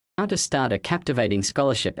How to start a captivating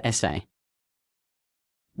scholarship essay.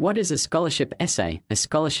 What is a scholarship essay? A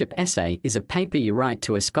scholarship essay is a paper you write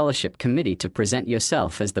to a scholarship committee to present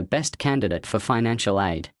yourself as the best candidate for financial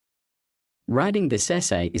aid. Writing this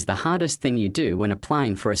essay is the hardest thing you do when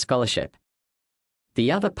applying for a scholarship.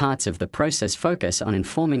 The other parts of the process focus on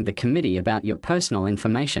informing the committee about your personal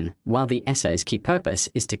information, while the essay's key purpose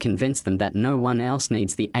is to convince them that no one else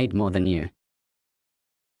needs the aid more than you.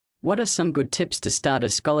 What are some good tips to start a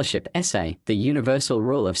scholarship essay? The universal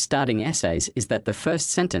rule of starting essays is that the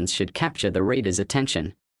first sentence should capture the reader's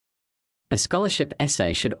attention. A scholarship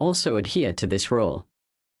essay should also adhere to this rule.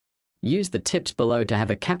 Use the tips below to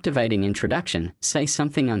have a captivating introduction. Say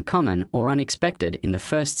something uncommon or unexpected in the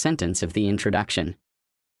first sentence of the introduction.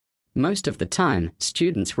 Most of the time,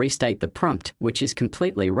 students restate the prompt, which is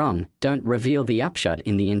completely wrong. Don't reveal the upshot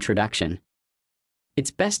in the introduction. It's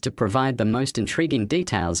best to provide the most intriguing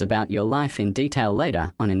details about your life in detail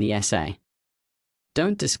later on in the essay.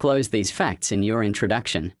 Don't disclose these facts in your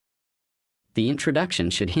introduction. The introduction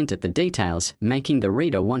should hint at the details, making the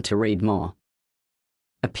reader want to read more.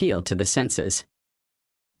 Appeal to the senses.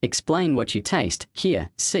 Explain what you taste,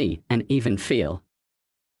 hear, see, and even feel.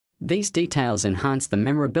 These details enhance the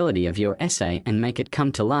memorability of your essay and make it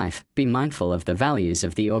come to life. Be mindful of the values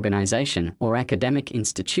of the organization or academic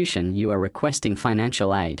institution you are requesting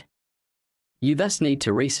financial aid. You thus need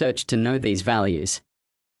to research to know these values.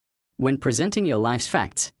 When presenting your life's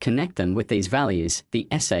facts, connect them with these values. The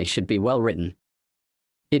essay should be well written.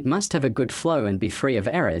 It must have a good flow and be free of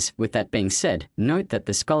errors. With that being said, note that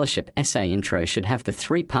the scholarship essay intro should have the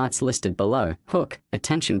 3 parts listed below: hook,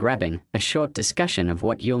 attention grabbing, a short discussion of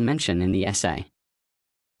what you'll mention in the essay.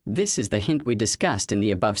 This is the hint we discussed in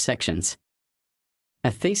the above sections.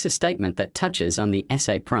 A thesis statement that touches on the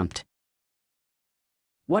essay prompt.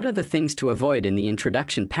 What are the things to avoid in the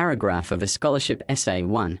introduction paragraph of a scholarship essay?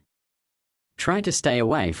 1. Try to stay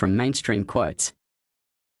away from mainstream quotes.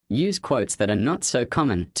 Use quotes that are not so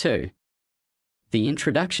common. 2. The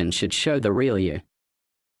introduction should show the real you.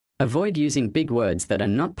 Avoid using big words that are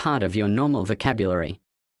not part of your normal vocabulary.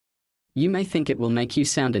 You may think it will make you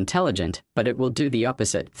sound intelligent, but it will do the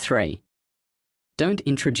opposite. 3. Don't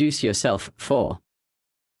introduce yourself. 4.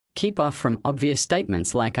 Keep off from obvious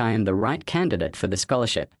statements like "I am the right candidate for the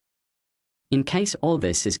scholarship." In case all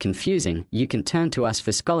this is confusing, you can turn to us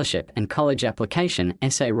for scholarship and college application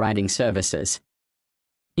essay writing services.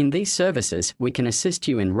 In these services, we can assist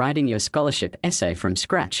you in writing your scholarship essay from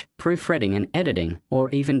scratch, proofreading and editing, or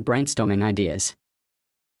even brainstorming ideas.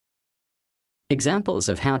 Examples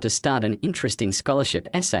of how to start an interesting scholarship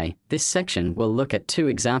essay. This section will look at 2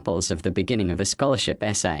 examples of the beginning of a scholarship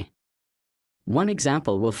essay. One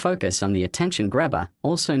example will focus on the attention grabber,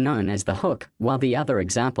 also known as the hook, while the other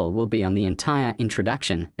example will be on the entire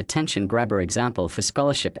introduction. Attention grabber example for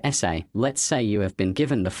scholarship essay. Let's say you have been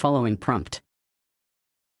given the following prompt.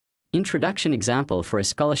 Introduction example for a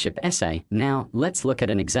scholarship essay. Now, let's look at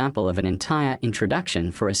an example of an entire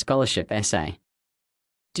introduction for a scholarship essay.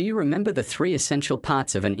 Do you remember the 3 essential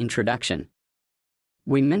parts of an introduction?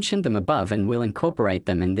 We mentioned them above and we'll incorporate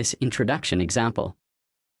them in this introduction example.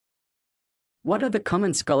 What are the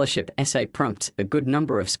common scholarship essay prompts? A good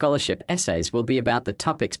number of scholarship essays will be about the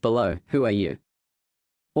topics below. Who are you?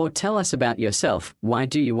 Or tell us about yourself. Why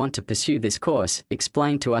do you want to pursue this course?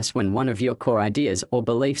 Explain to us when one of your core ideas or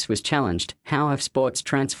beliefs was challenged. How have sports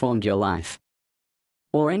transformed your life?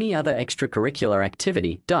 Or any other extracurricular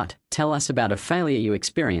activity. Tell us about a failure you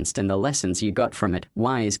experienced and the lessons you got from it.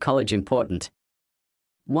 Why is college important?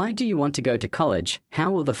 Why do you want to go to college?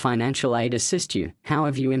 How will the financial aid assist you? How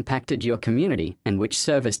have you impacted your community, and which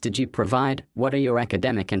service did you provide? What are your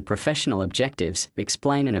academic and professional objectives?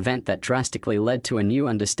 Explain an event that drastically led to a new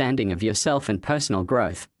understanding of yourself and personal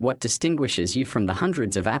growth. What distinguishes you from the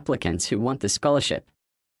hundreds of applicants who want the scholarship?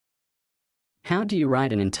 How do you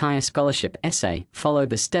write an entire scholarship essay? Follow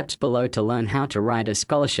the steps below to learn how to write a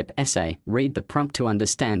scholarship essay. Read the prompt to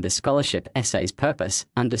understand the scholarship essay's purpose.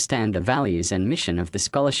 Understand the values and mission of the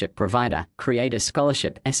scholarship provider. Create a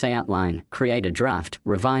scholarship essay outline. Create a draft.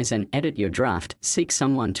 Revise and edit your draft. Seek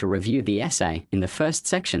someone to review the essay. In the first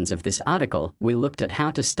sections of this article, we looked at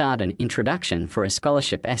how to start an introduction for a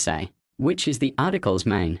scholarship essay, which is the article's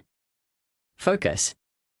main focus.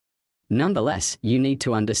 Nonetheless, you need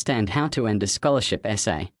to understand how to end a scholarship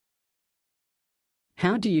essay.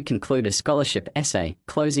 How do you conclude a scholarship essay?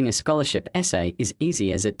 Closing a scholarship essay is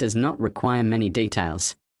easy as it does not require many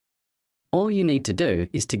details. All you need to do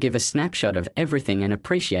is to give a snapshot of everything and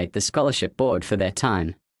appreciate the scholarship board for their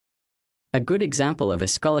time. A good example of a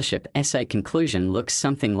scholarship essay conclusion looks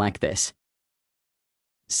something like this.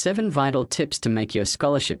 7 Vital Tips to Make Your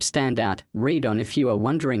Scholarship Stand Out. Read on if you are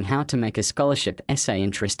wondering how to make a scholarship essay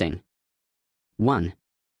interesting. 1.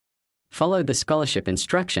 Follow the scholarship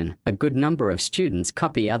instruction. A good number of students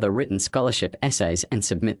copy other written scholarship essays and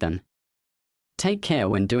submit them. Take care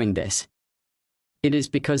when doing this. It is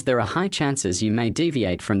because there are high chances you may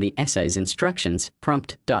deviate from the essay's instructions.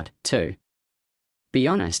 Prompt. 2. Be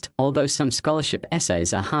honest, although some scholarship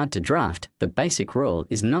essays are hard to draft, the basic rule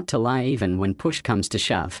is not to lie even when push comes to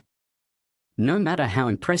shove. No matter how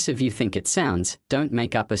impressive you think it sounds, don't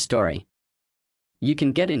make up a story. You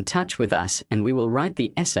can get in touch with us and we will write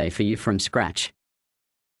the essay for you from scratch.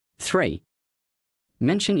 3.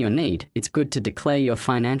 Mention your need. It's good to declare your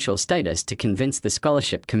financial status to convince the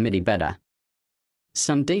scholarship committee better.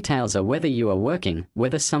 Some details are whether you are working,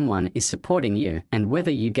 whether someone is supporting you, and whether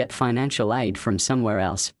you get financial aid from somewhere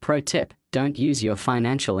else. Pro tip: don't use your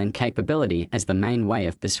financial incapability as the main way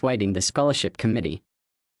of persuading the scholarship committee.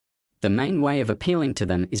 The main way of appealing to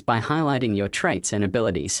them is by highlighting your traits and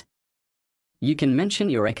abilities. You can mention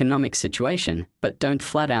your economic situation, but don't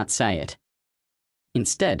flat out say it.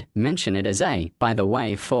 Instead, mention it as a by the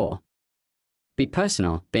way for. Be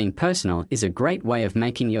personal. Being personal is a great way of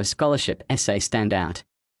making your scholarship essay stand out.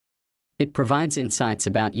 It provides insights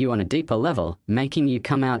about you on a deeper level, making you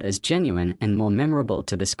come out as genuine and more memorable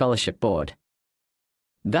to the scholarship board.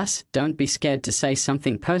 Thus, don't be scared to say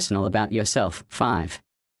something personal about yourself. 5.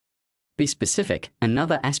 Be specific.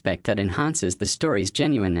 Another aspect that enhances the story's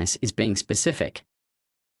genuineness is being specific.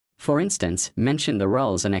 For instance, mention the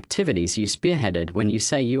roles and activities you spearheaded when you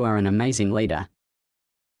say you are an amazing leader.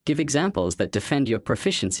 Give examples that defend your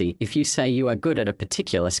proficiency if you say you are good at a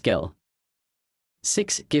particular skill.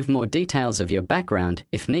 6. Give more details of your background,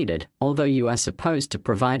 if needed. Although you are supposed to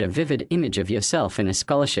provide a vivid image of yourself in a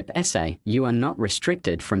scholarship essay, you are not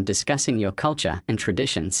restricted from discussing your culture and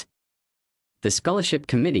traditions. The scholarship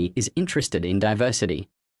committee is interested in diversity.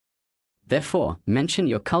 Therefore, mention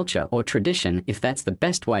your culture or tradition if that's the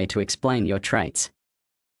best way to explain your traits.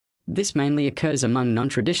 This mainly occurs among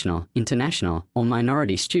non-traditional, international, or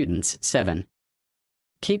minority students. 7.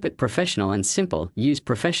 Keep it professional and simple. Use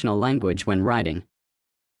professional language when writing.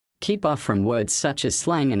 Keep off from words such as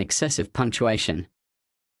slang and excessive punctuation.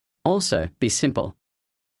 Also, be simple.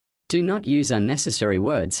 Do not use unnecessary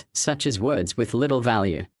words, such as words with little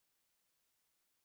value.